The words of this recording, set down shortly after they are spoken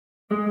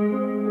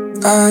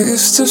I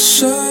used to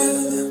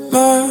shut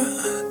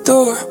my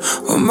door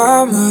when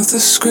my mother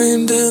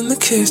screamed in the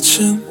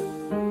kitchen.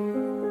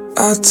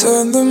 I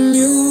turned the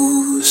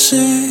music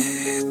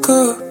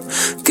up,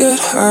 get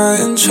high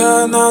and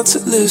try not to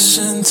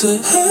listen to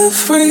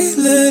every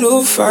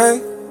little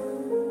fight,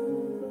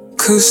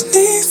 'cause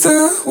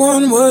neither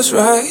one was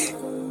right.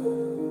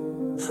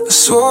 I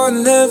swore I'd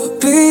never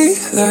be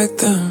like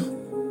them,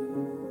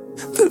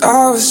 but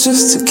I was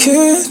just a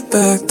kid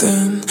back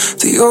then.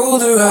 The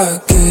older I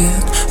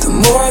get, the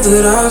more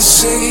that I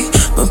see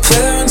my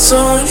parents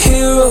aren't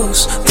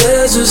heroes,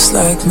 they're just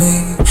like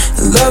me.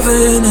 And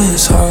loving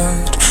is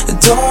hard, it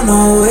don't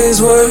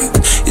always work.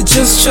 You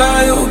just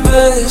try your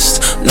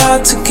best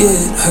not to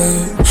get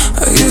hurt.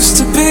 I used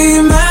to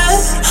be mad,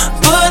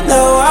 but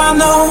now I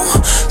know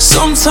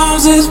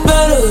sometimes it's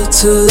better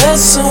to let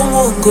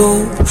someone go.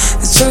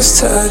 It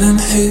just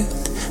hadn't hit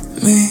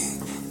me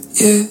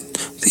yet.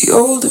 The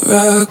older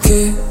I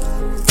get,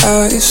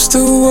 I used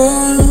to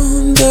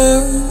wonder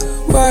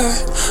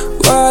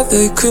why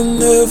they could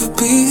never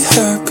be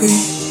happy.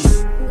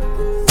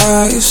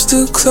 I used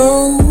to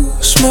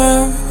close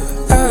my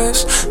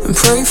eyes and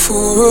pray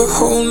for a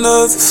whole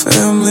nother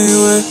family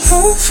where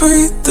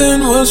everything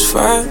was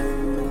fine,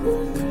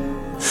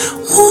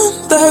 one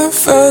that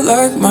felt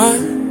like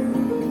mine.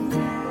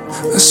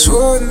 I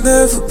swore I'd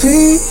never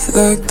be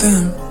like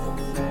them,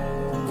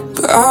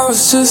 but I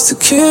was just a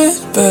kid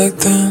back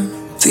then.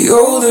 The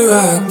older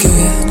I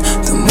get,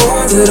 the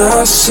more that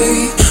I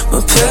see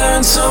my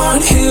parents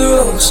aren't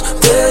heroes,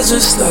 they're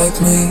just like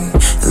me.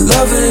 And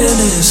loving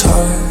is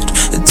hard,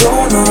 it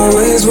don't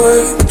always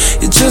work.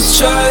 You just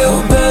try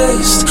your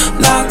best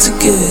not to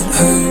get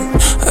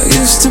hurt. I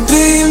used to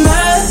be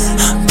mad,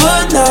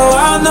 but now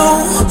I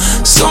know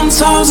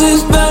sometimes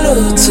it's better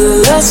to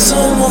let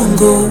someone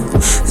go.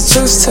 It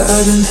just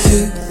hadn't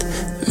hit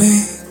me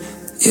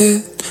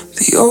yet.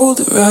 The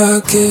older I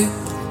get.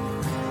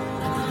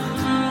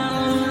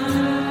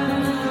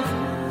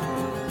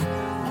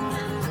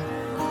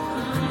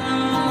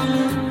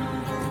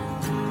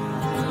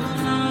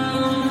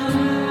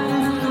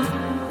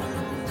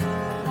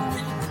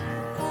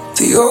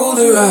 The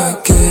older I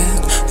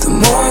get, the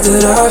more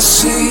that I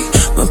see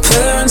my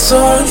parents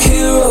aren't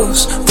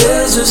heroes,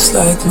 they're just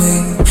like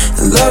me.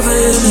 And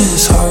loving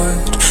is hard,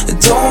 it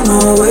don't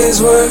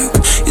always work.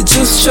 You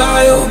just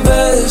try your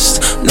best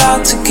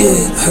not to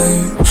get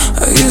hurt.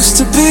 I used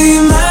to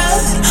be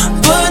mad,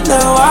 but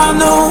now I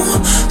know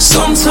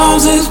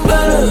sometimes it's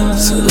better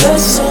to let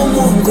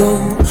someone go.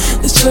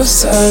 It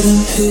just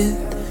hadn't hit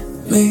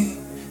me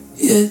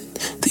yet.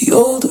 The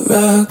older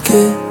I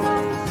get.